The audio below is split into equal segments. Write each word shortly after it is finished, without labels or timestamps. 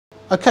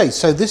Okay,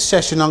 so this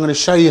session I'm going to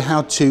show you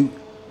how to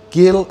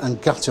gill and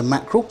gutter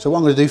mackerel. So what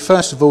I'm going to do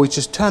first of all is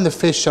just turn the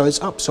fish so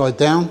it's upside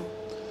down.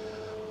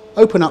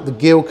 Open up the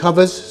gill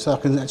covers so I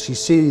can actually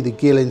see the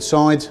gill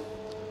inside.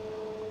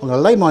 I'm going to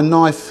lay my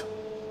knife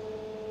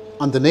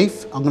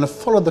underneath. I'm going to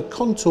follow the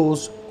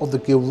contours of the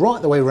gill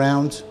right the way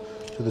round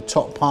to the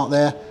top part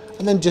there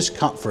and then just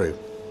cut through.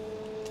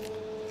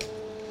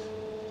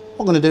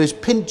 What I'm going to do is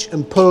pinch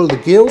and pull the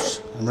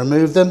gills and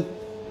remove them.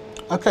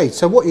 Okay,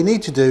 so what you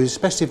need to do,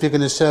 especially if you're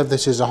going to serve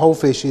this as a whole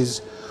fish, is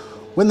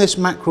when this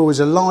mackerel is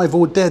alive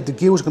or dead, the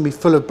gills are going to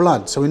be full of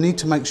blood. So we need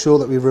to make sure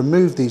that we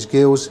remove these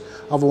gills.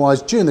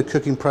 Otherwise, during the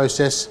cooking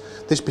process,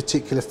 this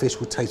particular fish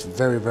will taste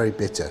very, very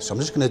bitter. So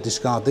I'm just going to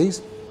discard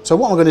these. So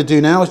what I'm going to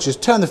do now is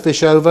just turn the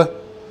fish over,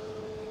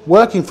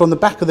 working from the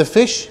back of the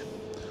fish.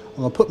 I'm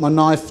going to put my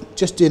knife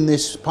just in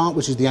this part,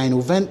 which is the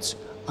anal vent.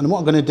 And what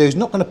I'm going to do is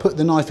not going to put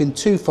the knife in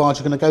too far.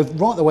 Just going to go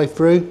right the way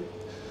through,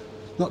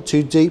 not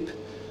too deep.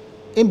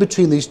 In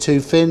between these two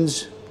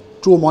fins,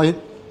 draw my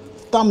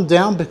thumb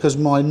down because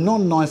my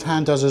non-knife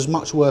hand does as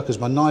much work as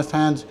my knife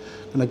hand.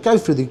 I'm going to go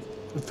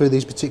through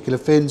these particular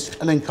fins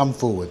and then come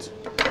forward.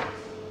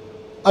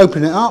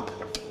 Open it up.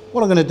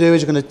 What I'm going to do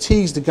is I'm going to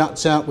tease the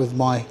guts out with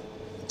my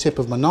tip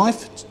of my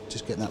knife.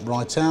 Just get that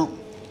right out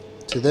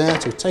to there,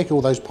 to take all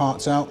those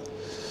parts out.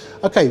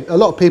 Okay, a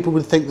lot of people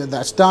would think that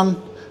that's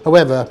done.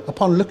 However,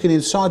 upon looking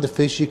inside the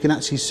fish, you can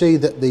actually see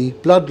that the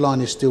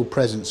bloodline is still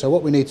present. So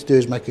what we need to do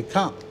is make a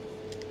cut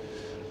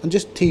and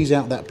just tease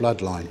out that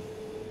bloodline.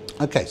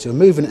 Okay, so we're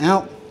moving it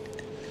out.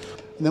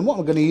 And then what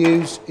we're going to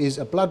use is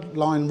a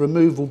bloodline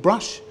removal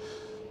brush.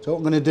 So what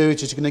I'm going to do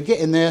is just going to get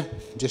in there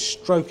and just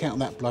stroke out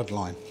that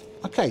bloodline.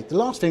 Okay, the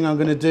last thing I'm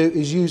going to do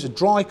is use a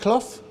dry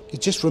cloth. You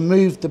just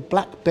remove the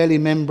black belly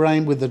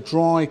membrane with a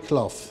dry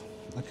cloth.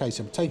 Okay,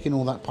 so I'm taking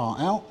all that part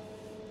out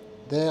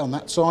there on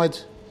that side.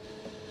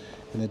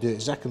 I'm going to do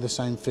exactly the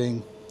same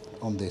thing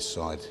on this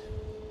side.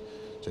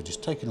 So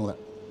just taking all that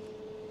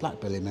black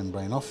belly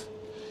membrane off.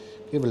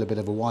 Give it a little bit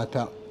of a wipe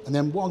out, and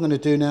then what I'm going to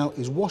do now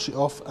is wash it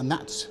off, and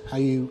that's how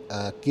you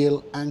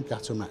gill and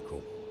gutter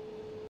mackerel.